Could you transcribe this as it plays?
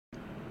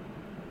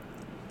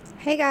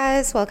Hey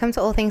guys, welcome to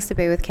All Things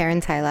Taboo with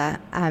Kerryn Taylor.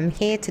 I'm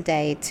here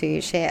today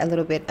to share a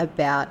little bit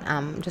about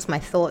just my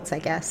thoughts, I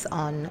guess,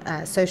 on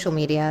social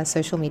media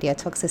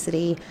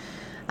toxicity,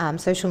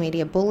 social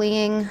media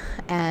bullying,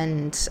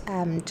 and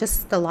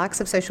just the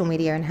likes of social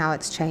media and how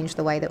it's changed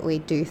the way that we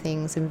do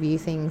things and view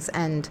things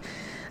and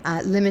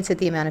limited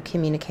the amount of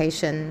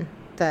communication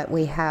that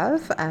we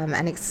have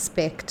and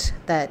expect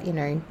that,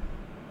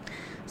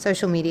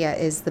 social media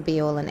is the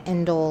be-all and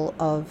end-all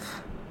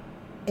of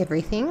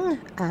everything.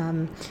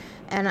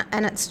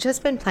 And it's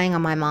just been playing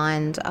on my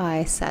mind.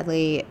 I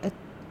sadly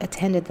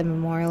attended the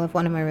memorial of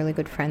one of my really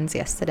good friends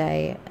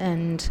yesterday,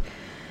 and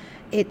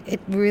it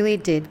really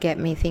did get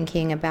me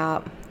thinking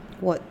about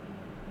what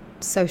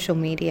social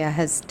media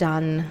has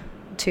done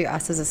to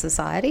us as a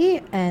society,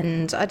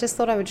 and I just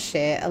thought I would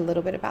share a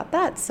little bit about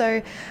that.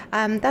 So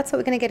that's what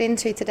we're going to get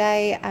into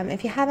today.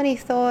 If you have any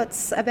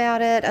thoughts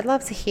about it, I'd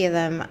love to hear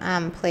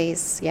them.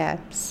 Please,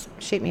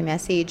 shoot me a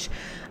message,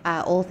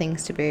 all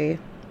things taboo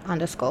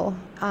 _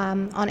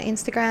 on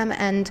Instagram,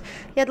 and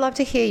I'd love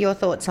to hear your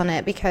thoughts on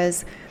it,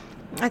 because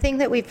I think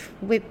that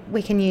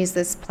we can use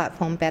this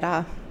platform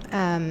better,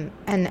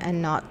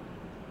 and not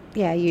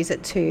use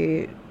it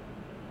to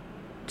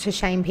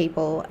shame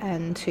people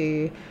and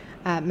to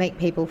make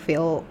people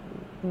feel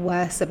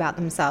worse about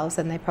themselves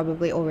than they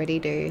probably already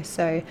do.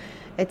 So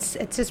it's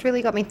just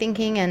really got me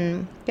thinking,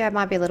 and it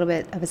might be a little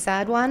bit of a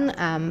sad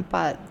one,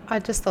 but I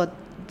just thought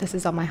this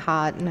is on my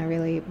heart, and I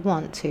really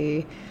want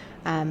to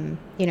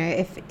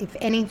if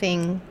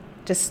anything,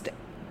 just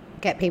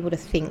get people to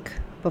think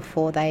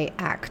before they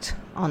act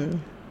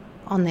on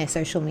their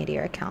social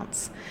media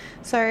accounts.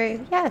 So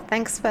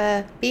thanks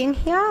for being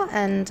here,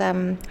 and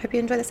hope you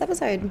enjoy this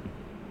episode.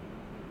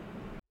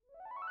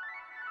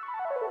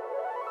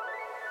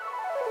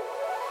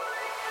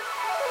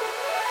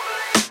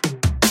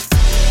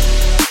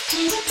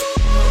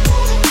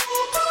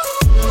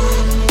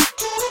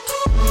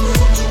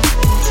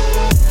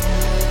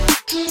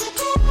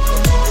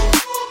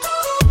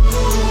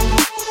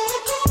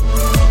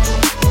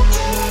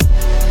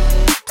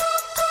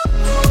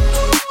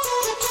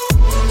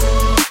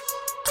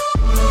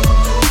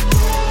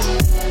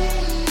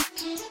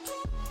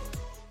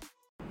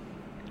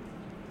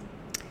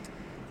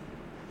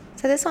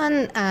 So this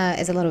one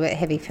is a little bit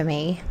heavy for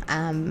me.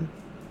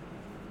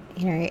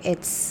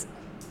 It's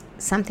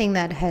something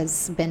that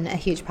has been a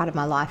huge part of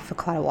my life for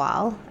quite a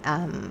while.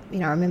 I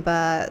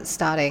remember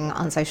starting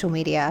on social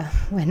media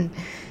when,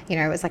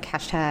 it was like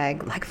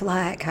hashtag like for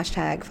like,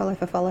 hashtag follow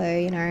for follow,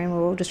 and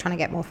we're all just trying to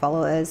get more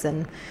followers.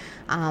 And,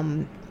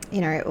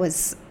 it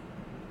was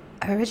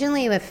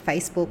originally with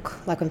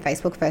Facebook, like when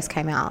Facebook first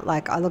came out.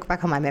 Like, I look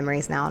back on my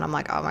memories now and I'm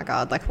like, oh my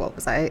God, like what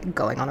was I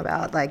going on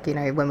about? Like,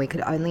 when we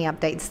could only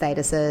update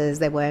statuses,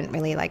 there weren't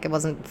really it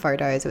wasn't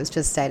photos, it was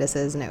just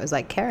statuses, and it was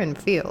like Kerryn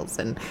feels,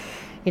 and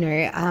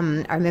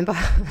I remember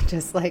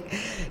just like,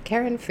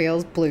 Kerryn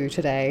feels blue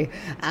today.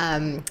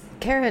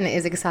 Kerryn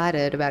is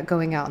excited about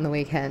going out on the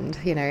weekend.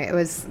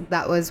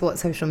 That was what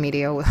social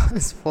media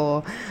was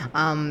for.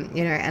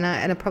 And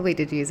I probably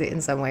did use it in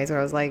some ways where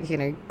I was like,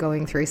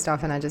 going through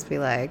stuff and I'd just be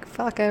like,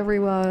 fuck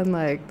everyone,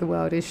 like the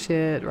world is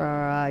shit,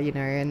 rah, rah,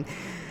 and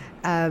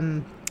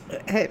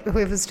it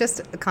was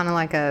just kind of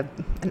like a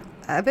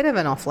bit of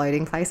an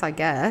offloading place, I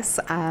guess,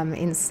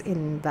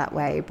 in that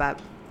way, but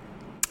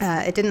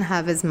it didn't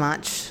have as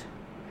much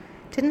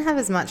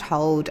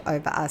hold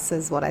over us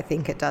as what I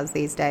think it does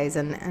these days,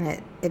 and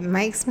it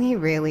makes me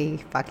really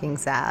fucking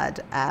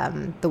sad,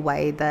 the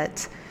way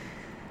that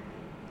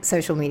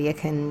social media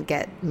can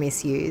get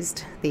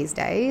misused these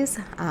days.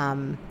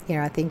 I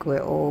think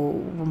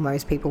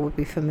most people would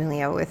be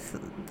familiar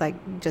with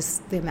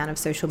just the amount of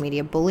social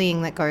media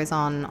bullying that goes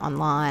on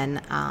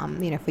online.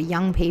 For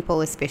young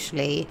people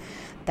especially,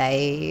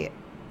 they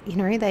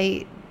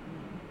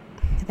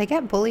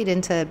get bullied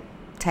into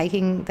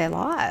taking their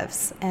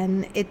lives,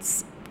 and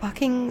it's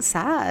fucking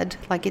sad.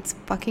 Like, it's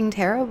fucking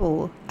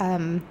terrible.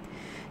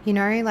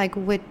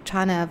 We're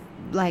trying to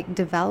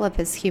develop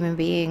as human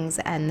beings,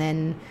 and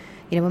then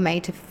we're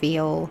made to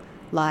feel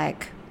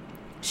like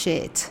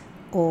shit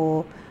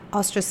or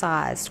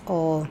ostracized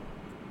or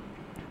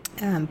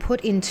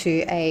put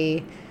into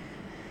a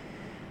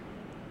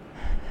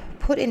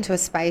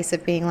space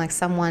of being like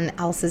someone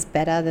else is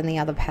better than the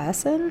other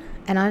person.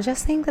 And I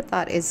just think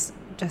that is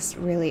just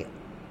really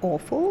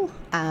awful.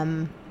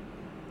 I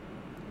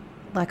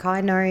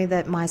know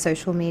that my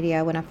social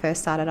media, when I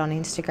first started on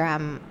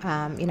Instagram,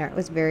 it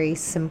was very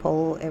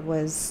simple. It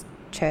was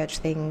church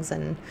things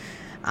and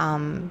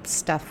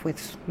stuff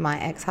with my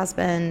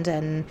ex-husband,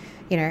 and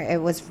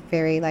it was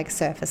very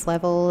surface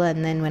level.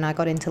 And then when I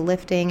got into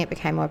lifting, it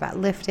became more about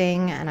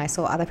lifting, and I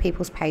saw other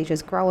people's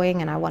pages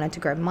growing, and I wanted to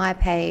grow my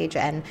page.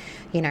 And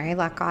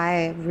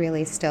I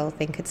really still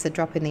think it's a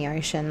drop in the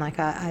ocean.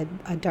 I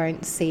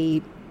don't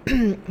see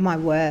my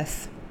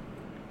worth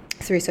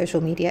through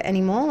social media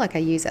anymore. Like I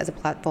use it as a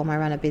platform. I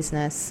run a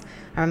business.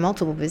 I run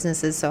multiple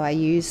businesses, so I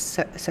use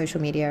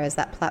social media as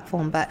that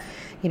platform. But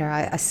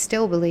I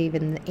still believe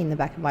in the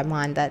back of my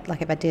mind that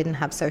like if I didn't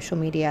have social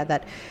media,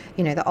 that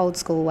the old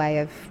school way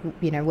of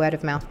word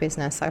of mouth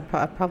business, I'd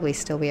probably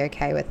still be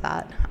okay with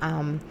that.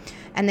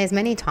 And there's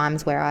many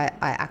times where I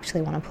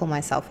actually want to pull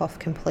myself off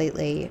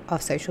completely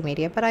off social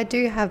media, but I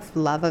do have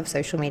love of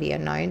social media.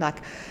 Like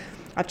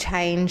I've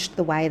changed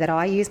the way that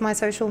I use my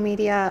social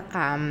media,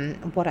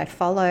 what I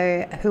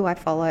follow, who I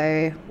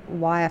follow,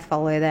 why I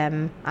follow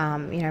them.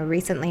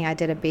 Recently I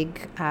did a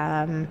big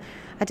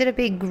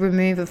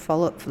remove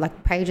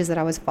of pages that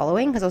I was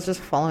following, because I was just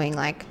following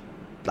like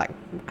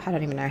I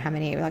don't even know how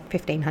many, like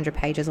 1,500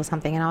 pages or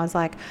something. And I was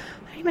like,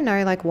 I don't even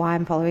know like why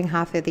I'm following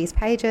half of these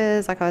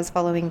pages. Like I was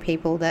following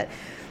people that,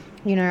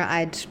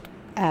 I'd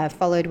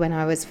followed when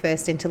I was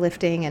first into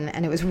lifting,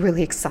 and it was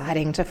really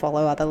exciting to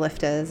follow other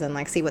lifters and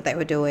like see what they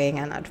were doing.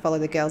 And I'd follow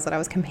the girls that I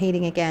was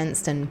competing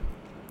against, and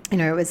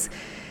it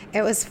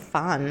was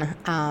fun.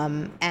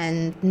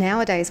 And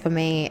nowadays for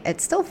me,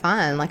 it's still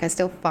fun. Like I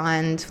still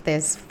find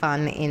there's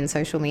fun in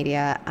social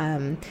media.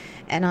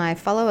 And I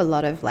follow a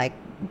lot of like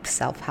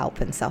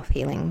self-help and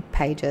self-healing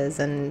pages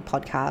and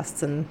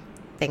podcasts and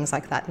things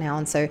like that now.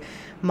 And so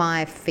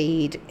my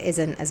feed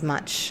isn't as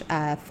much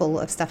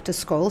full of stuff to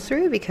scroll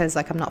through, because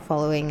like I'm not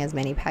following as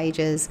many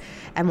pages.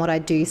 And what I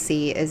do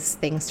see is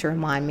things to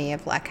remind me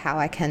of like how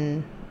I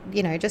can,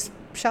 just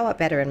show up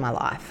better in my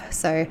life.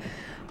 So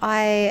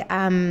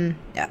I'm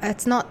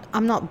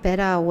not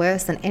better or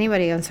worse than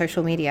anybody on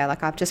social media.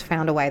 Like I've just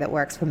found a way that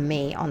works for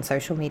me on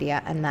social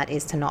media, and that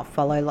is to not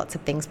follow lots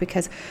of things,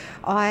 because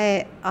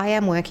I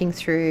am working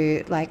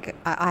through, like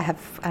I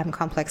have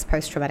complex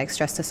post-traumatic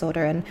stress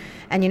disorder, and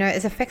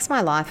it affects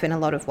my life in a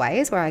lot of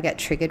ways, where I get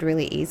triggered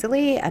really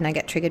easily, and I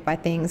get triggered by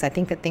things. I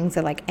think that things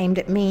are like aimed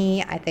at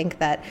me. I think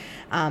that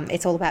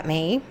it's all about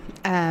me,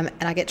 and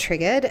I get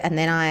triggered, and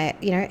then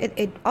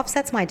it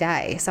offsets my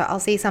day. So I'll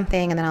see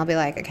something and then I'll be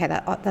like, okay,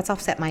 that's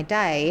offset my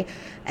day,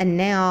 and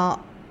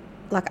now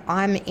like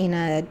I'm in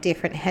a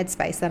different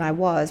headspace than I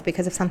was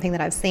because of something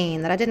that I've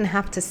seen that I didn't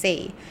have to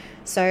see.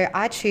 So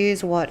I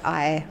choose what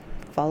I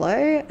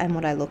follow and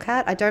what I look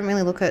at. I don't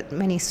really look at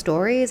many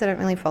stories. I don't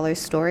really follow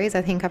stories.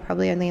 I think I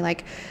probably only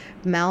like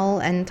Mel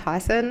and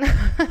Tyson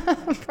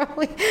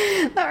probably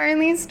the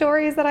only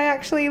stories that I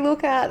actually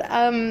look at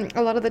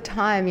a lot of the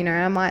time.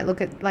 I might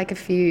look at like a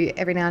few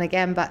every now and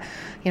again, but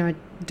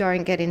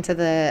don't get into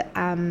the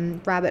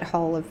rabbit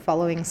hole of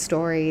following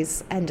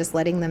stories and just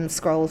letting them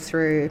scroll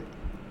through,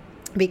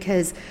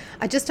 because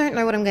I just don't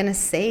know what I'm going to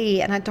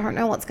see, and I don't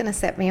know what's going to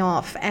set me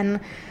off, and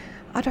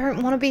I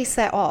don't want to be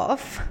set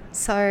off.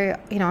 So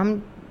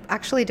I'm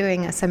actually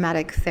doing a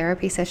somatic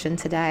therapy session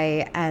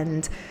today,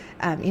 and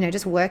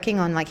just working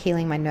on like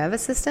healing my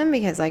nervous system,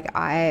 because like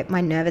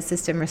my nervous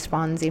system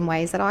responds in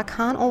ways that I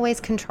can't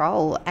always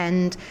control.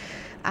 And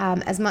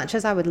as much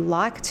as I would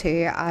like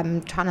to,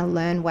 I'm trying to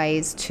learn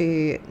ways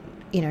to,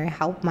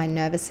 help my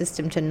nervous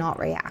system to not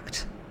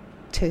react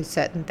to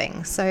certain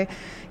things. So,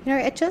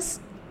 it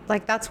just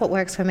like, that's what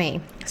works for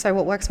me. So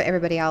what works for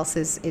everybody else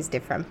is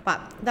different,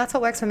 but that's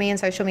what works for me in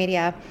social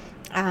media.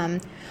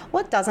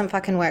 What doesn't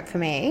fucking work for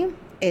me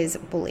is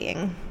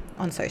bullying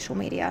on social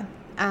media.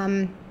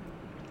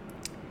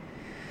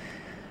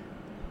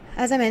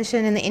 As I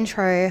mentioned in the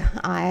intro,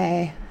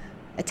 I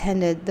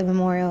attended the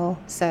memorial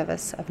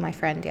service of my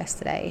friend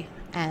yesterday,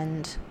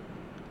 and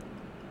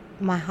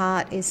my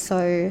heart is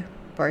so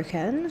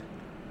broken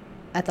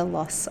at the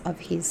loss of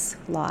his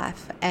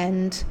life.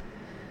 And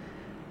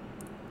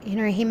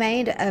he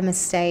made a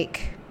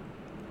mistake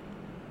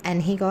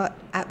and he got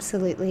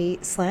absolutely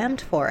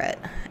slammed for it,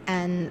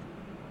 and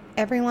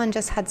everyone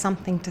just had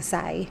something to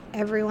say.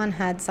 Everyone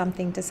had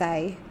something to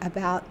say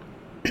about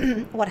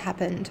what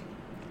happened.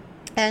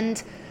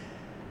 And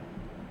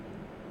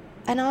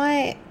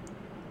I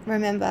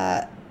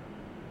remember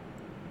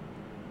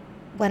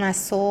when I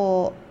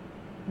saw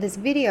this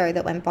video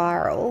that went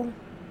viral,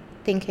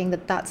 thinking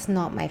that that's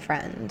not my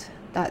friend.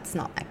 That's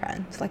not my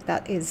friend. Like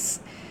that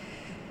is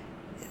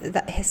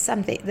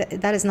something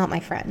that is not my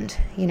friend.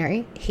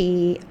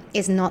 He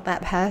is not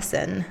that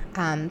person.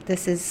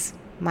 This is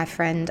my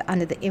friend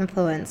under the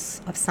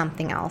influence of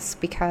something else,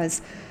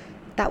 because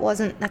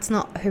that's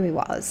not who he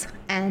was.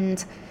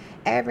 And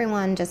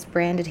everyone just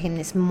branded him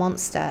this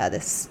monster,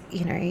 this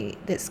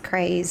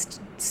crazed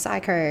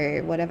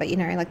psycho, whatever.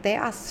 Like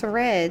there are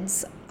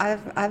threads.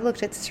 I've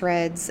looked at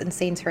threads and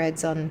seen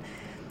threads on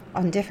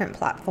different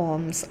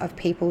platforms of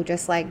people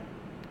just like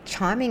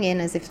chiming in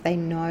as if they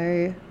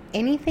know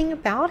anything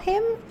about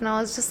him. And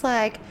I was just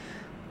like,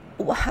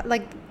 what?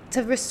 Like,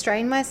 to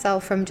restrain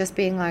myself from just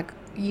being like,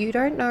 you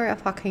don't know a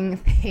fucking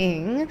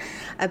thing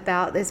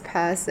about this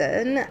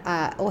person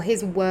or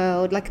his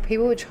world. Like,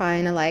 people were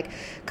trying to like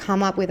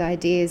come up with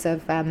ideas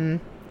of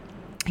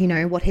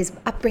what his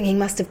upbringing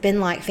must have been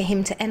like for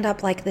him to end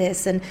up like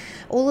this, and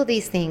all of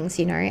these things,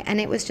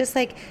 and it was just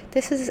like,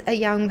 this is a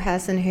young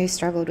person who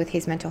struggled with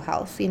his mental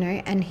health,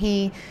 and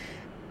he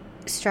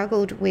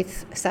struggled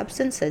with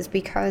substances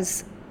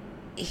because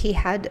he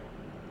had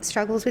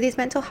struggles with his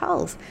mental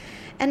health.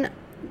 And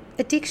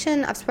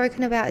addiction, I've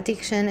spoken about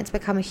addiction. It's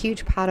become a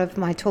huge part of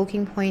my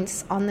talking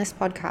points on this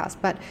podcast,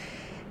 but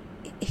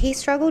he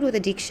struggled with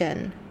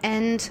addiction.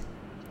 And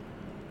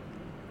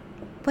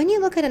when you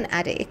look at an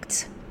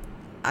addict,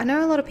 I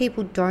know a lot of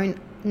people don't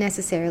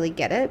necessarily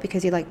get it,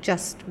 because you're like,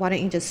 why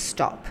don't you just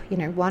stop?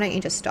 Why don't you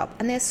just stop?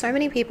 And there's so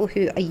many people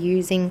who are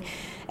using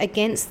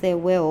against their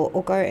will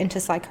or go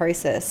into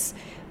psychosis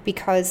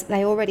because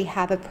they already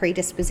have a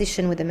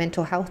predisposition with a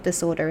mental health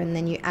disorder, and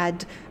then you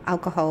add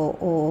alcohol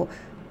or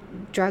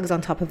drugs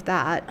on top of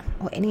that,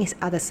 or any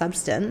other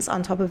substance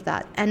on top of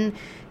that, and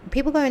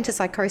people go into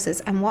psychosis.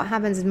 And what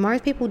happens is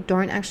most people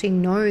don't actually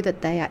know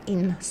that they are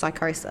in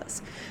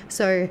psychosis,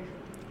 so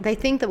they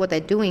think that what they're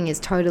doing is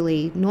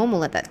totally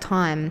normal at that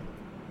time.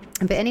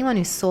 But anyone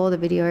who saw the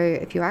video,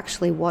 if you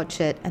actually watch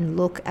it and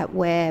look at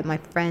where my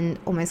friend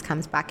almost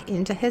comes back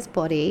into his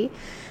body,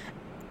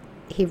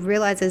 he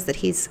realizes that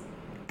he's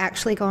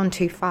actually gone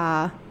too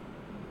far,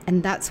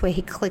 and that's where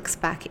he clicks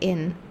back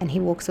in and he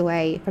walks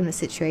away from the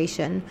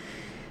situation.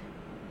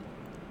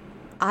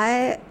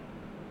 An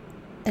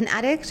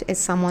addict is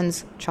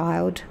someone's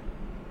child.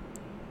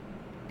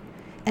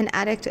 An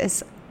addict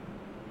is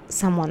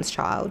someone's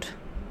child.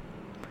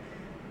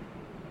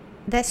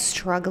 They're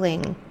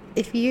struggling.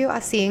 If you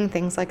are seeing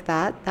things like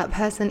that, that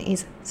person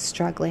is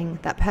struggling.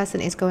 That person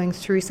is going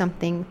through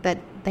something that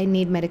they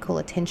need medical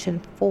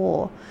attention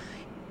for.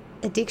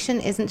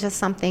 Addiction isn't just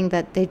something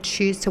that they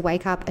choose to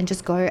wake up and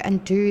just go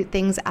and do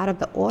things out of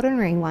the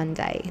ordinary one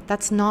day.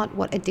 That's not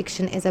what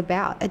addiction is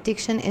about.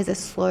 Addiction is a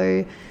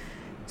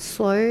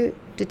slow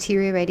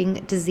deteriorating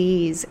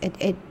disease.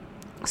 It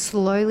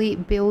slowly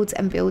builds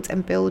and builds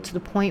and builds to the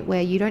point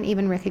where you don't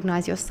even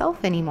recognize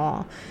yourself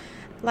anymore.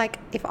 Like,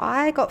 if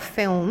I got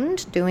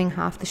filmed doing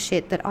half the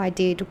shit that I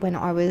did when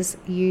I was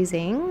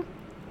using,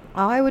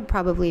 I would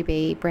probably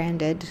be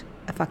branded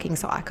a fucking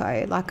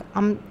psycho. Like,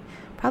 I'm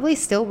probably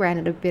still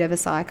branded a bit of a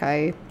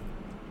psycho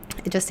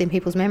just in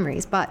people's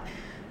memories. But,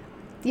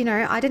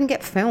 I didn't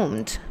get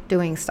filmed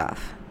doing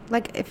stuff.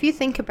 Like, if you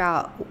think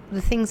about the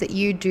things that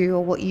you do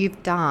or what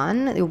you've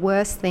done, the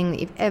worst thing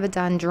that you've ever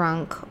done,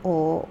 drunk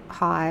or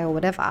high or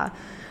whatever,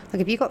 like,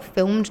 if you got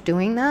filmed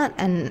doing that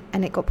and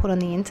it got put on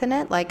the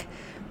internet, like,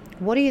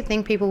 what do you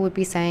think people would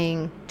be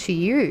saying to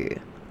you?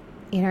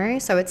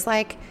 So it's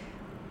like,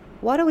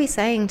 what are we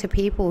saying to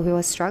people who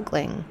are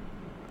struggling?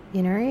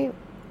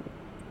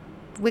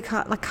 We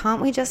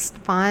can't we just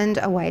find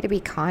a way to be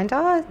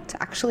kinder,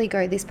 to actually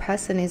go, this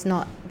person is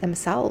not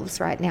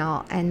themselves right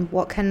now, and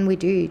what can we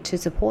do to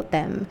support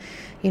them?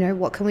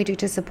 What can we do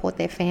to support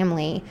their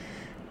family,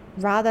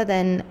 rather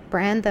than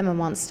brand them a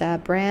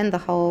monster, brand the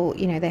whole,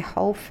 their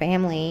whole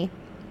family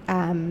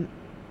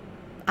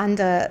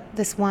under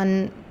this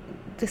one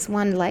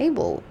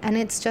label. And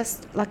it's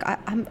just like,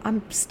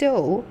 I'm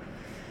still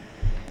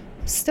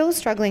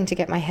struggling to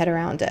get my head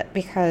around it,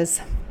 because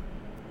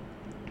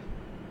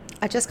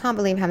I just can't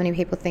believe how many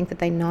people think that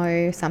they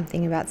know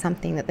something about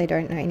something that they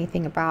don't know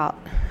anything about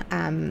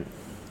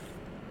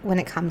when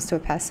it comes to a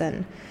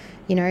person.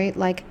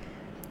 Like,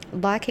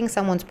 liking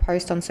someone's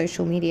post on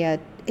social media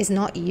is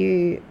not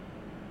you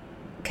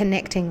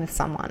connecting with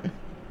someone.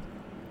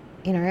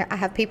 I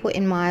have people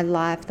in my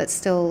life that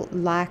still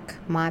like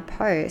my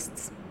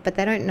posts, but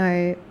they don't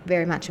know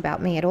very much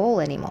about me at all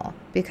anymore,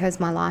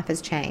 because my life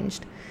has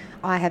changed.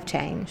 I have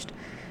changed.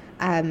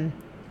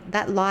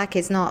 That like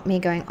is not me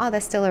going, oh, they're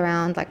still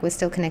around, like, we're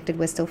still connected,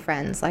 we're still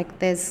friends. Like,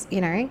 there's,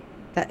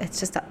 that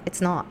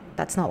that's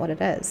not what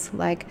it is.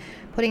 Like,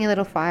 putting a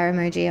little fire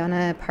emoji on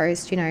a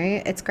post,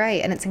 it's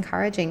great and it's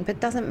encouraging, but it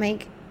doesn't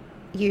make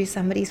you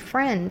somebody's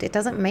friend. It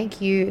doesn't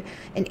make you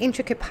an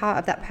intricate part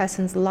of that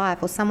person's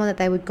life, or someone that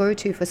they would go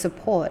to for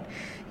support.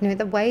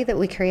 The way that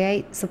we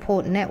create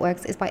support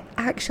networks is by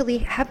actually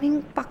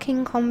having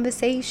fucking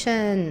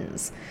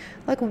conversations.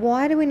 Like,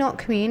 why do we not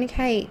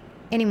communicate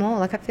anymore?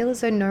 Like, I feel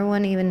as though no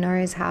one even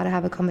knows how to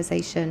have a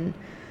conversation.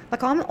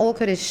 Like, I'm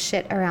awkward as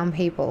shit around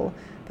people,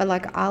 but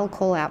like, I'll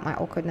call out my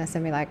awkwardness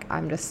and be like,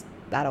 I'm just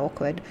that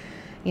awkward,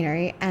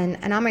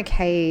 and I'm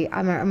okay.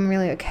 I'm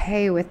really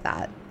okay with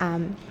that.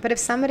 But if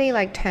somebody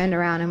like turned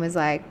around and was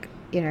like,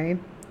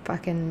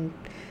 fucking,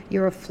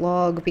 you're a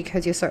flog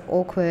because you're so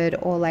awkward,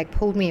 or like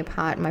pulled me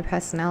apart in my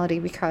personality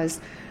because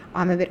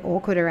I'm a bit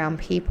awkward around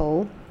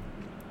people,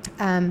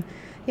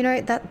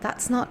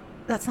 that's not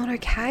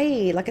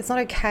okay. Like, it's not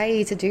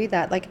okay to do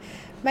that. Like,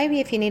 maybe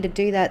if you need to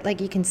do that, like,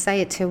 you can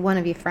say it to one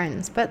of your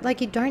friends, but like,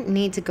 you don't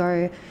need to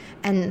go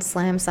and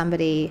slam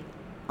somebody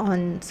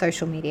on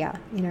social media.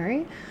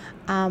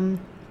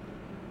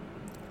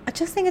 I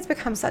just think it's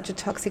become such a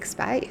toxic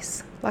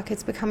space. Like,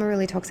 it's become a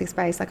really toxic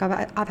space. Like,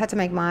 I've had to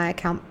make my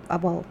account,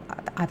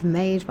 I've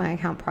made my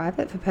account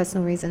private for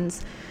personal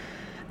reasons,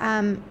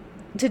 to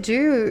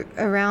do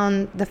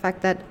around the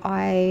fact that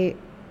I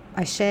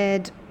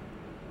shared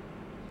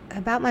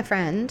about my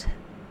friend.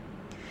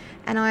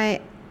 And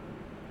I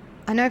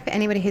know for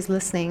anybody who's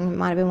listening,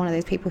 might have been one of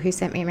those people who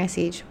sent me a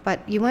message,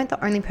 but you weren't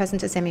the only person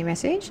to send me a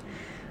message.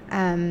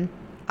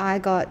 I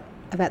got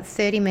about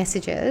 30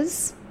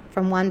 messages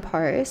from one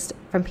post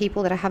from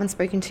people that I haven't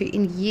spoken to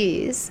in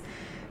years,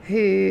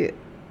 who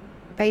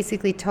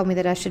basically told me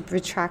that I should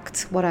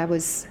retract what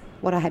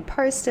I had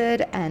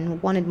posted,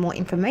 and wanted more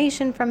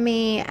information from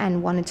me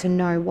and wanted to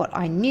know what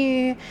I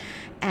knew.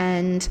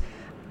 And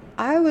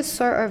I was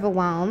so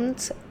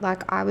overwhelmed.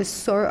 I was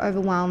so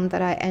overwhelmed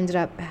that I ended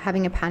up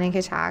having a panic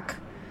attack.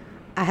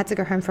 I had to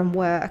go home from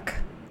work.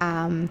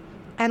 And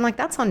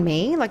that's on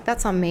me.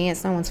 That's on me.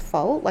 It's no one's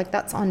fault.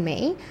 That's on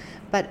me.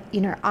 But,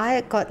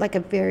 I got a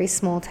very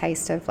small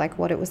taste of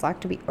what it was like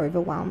to be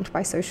overwhelmed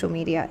by social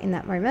media in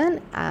that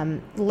moment,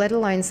 let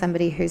alone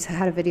somebody who's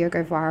had a video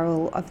go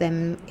viral of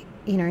them,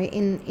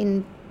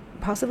 in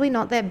possibly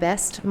not their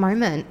best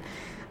moment.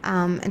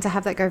 And to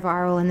have that go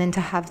viral, and then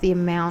to have the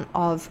amount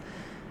of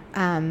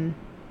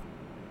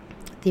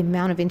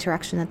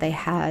interaction that they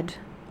had.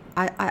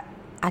 I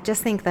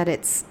just think that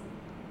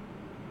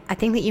I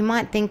think that you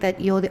might think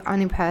that you're the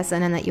only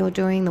person and that you're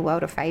doing the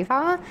world a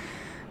favor.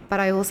 But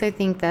I also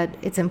think that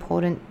it's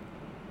important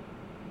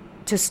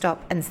to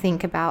stop and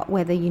think about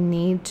whether you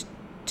need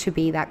to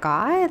be that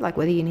guy,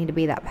 whether you need to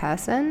be that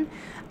person,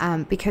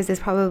 because there's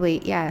probably,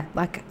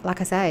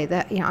 like I say,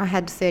 that I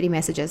had 30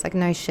 messages,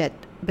 no shit,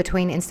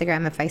 between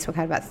Instagram and Facebook.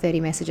 I had about 30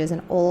 messages,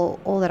 and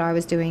all that I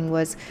was doing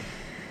was,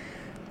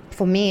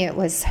 for me, it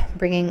was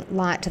bringing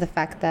light to the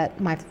fact that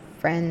my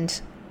friend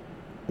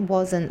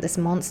wasn't this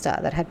monster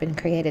that had been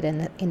created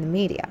in the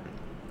media.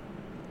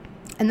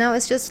 And that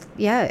was just,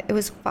 it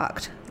was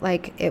fucked.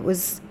 It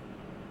was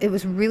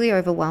really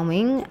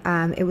overwhelming.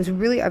 It was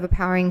really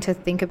overpowering to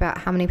think about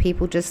how many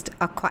people just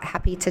are quite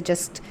happy to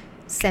just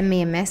send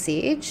me a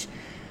message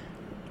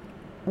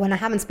when I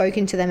haven't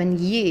spoken to them in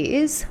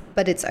years,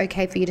 but it's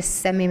okay for you to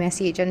send me a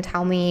message and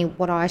tell me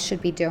what I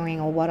should be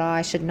doing or what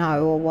I should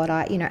know or what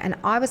and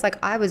I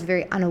was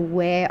very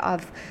unaware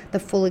of the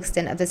full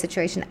extent of the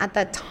situation at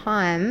that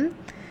time,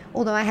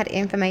 although I had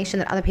information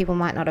that other people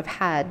might not have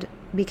had,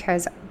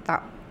 because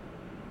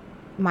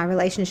my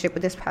relationship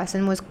with this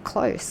person was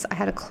close. I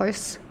had a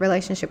close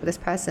relationship with this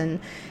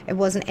person. It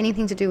wasn't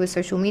anything to do with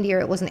social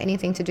media. It wasn't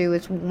anything to do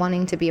with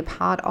wanting to be a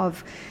part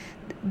of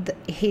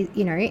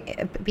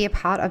be a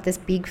part of this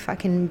big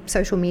fucking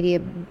social media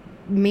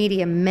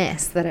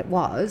mess that it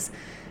was.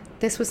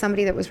 This was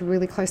somebody that was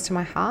really close to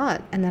my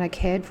heart and that I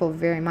cared for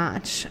very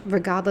much,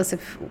 regardless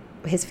of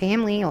his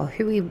family or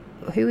who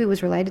he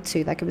was related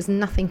to. It was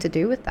nothing to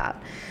do with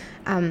that.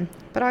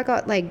 But I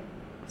got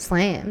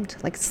slammed.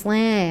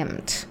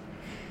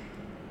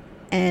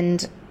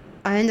 And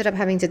I ended up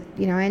having to,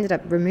 I ended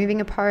up removing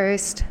a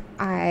post.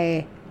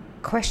 I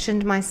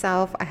questioned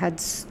myself. I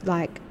had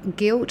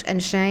guilt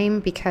and shame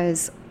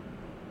because,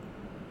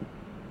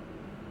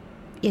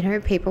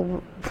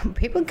 people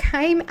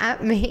came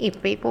at me.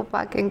 People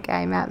fucking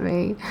came at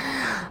me.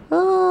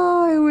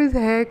 Oh, it was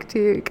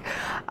hectic.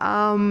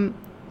 So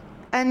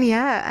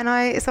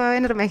I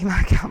ended up making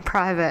my account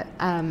private.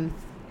 And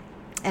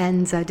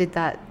I did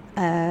that.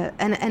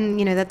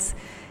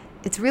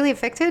 It's really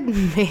affected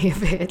me a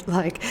bit.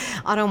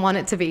 I don't want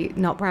it to be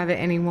not private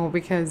anymore,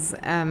 because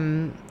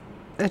I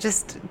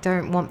just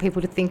don't want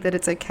people to think that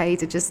it's okay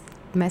to just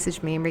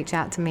message me and reach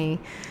out to me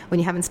when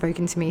you haven't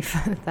spoken to me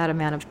for that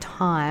amount of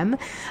time,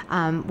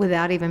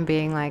 without even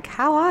being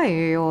how are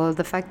you? Or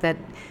the fact that,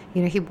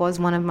 he was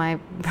one of my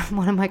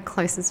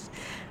closest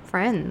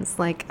friends.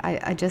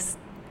 I just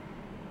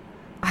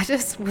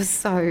was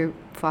so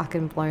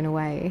fucking blown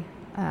away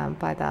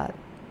by that.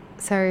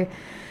 So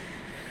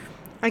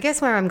I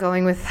guess where I'm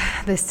going with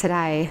this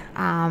today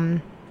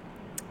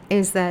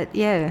is that,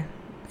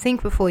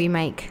 think before you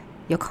make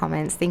your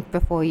comments, think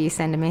before you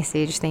send a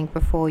message, think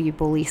before you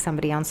bully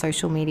somebody on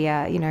social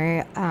media.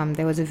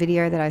 There was a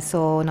video that I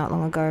saw not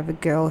long ago of a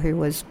girl who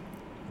was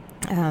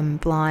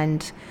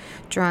blind,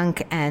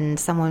 drunk, and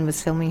someone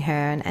was filming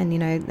her,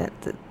 and that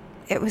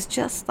it was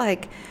just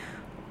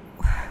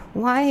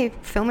why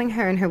filming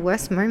her in her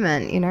worst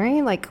moment?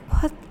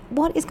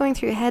 What is going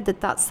through your head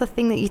that's the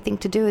thing that you think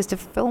to do, is to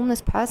film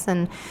this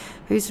person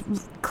who's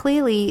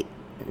clearly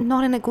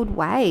not in a good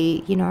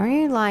way,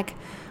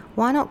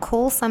 why not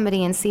call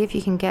somebody and see if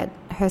you can get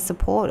her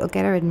support or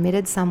get her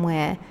admitted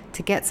somewhere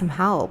to get some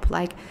help?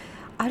 I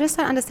just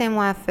don't understand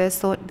why our first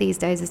thought these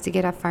days is to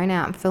get our phone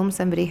out and film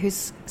somebody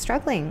who's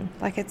struggling.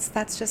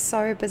 That's just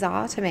so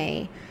bizarre to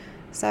me.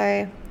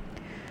 So,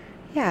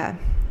 I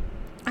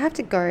have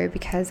to go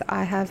because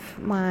I have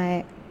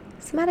my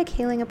somatic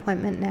healing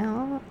appointment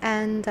now,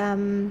 and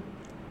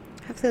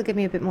hopefully it'll give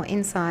me a bit more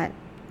insight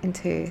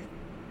into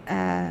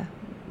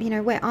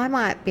where I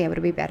might be able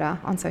to be better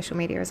on social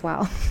media as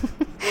well,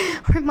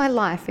 or in my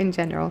life in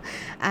general.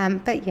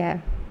 But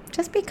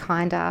just be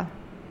kinder.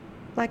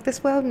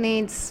 This world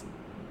needs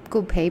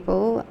good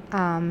people.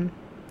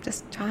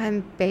 Just try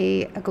and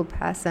be a good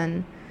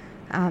person.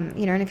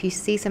 And if you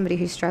see somebody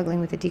who's struggling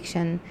with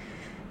addiction,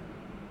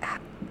 I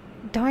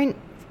don't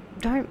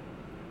know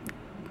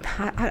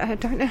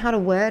how to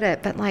word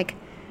it, but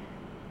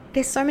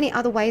there's so many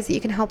other ways that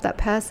you can help that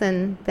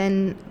person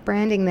than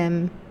branding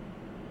them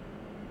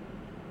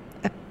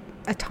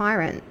a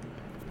tyrant.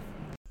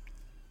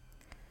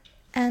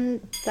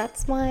 And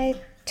that's my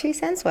 2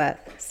 cents worth.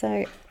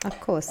 So, of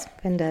course,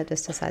 Bender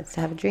just decides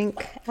to have a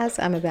drink as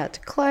I'm about to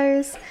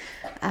close.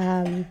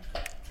 And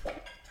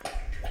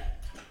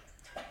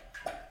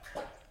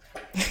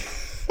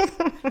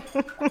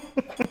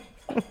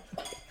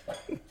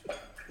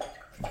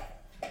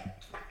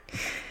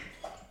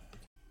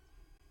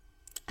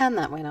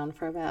that went on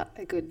for about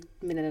a good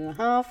minute and a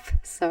half.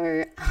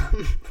 So,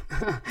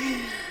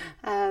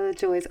 the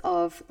joys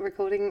of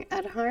recording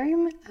at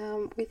home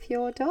with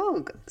your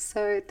dog.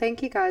 So,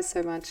 thank you guys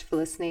so much for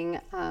listening.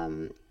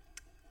 I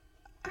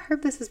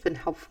hope this has been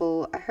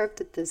helpful. I hope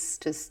that this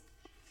just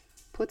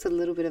puts a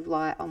little bit of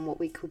light on what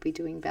we could be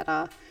doing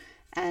better.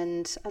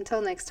 And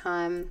until next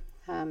time,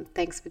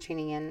 thanks for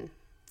tuning in.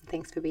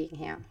 Thanks for being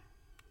here.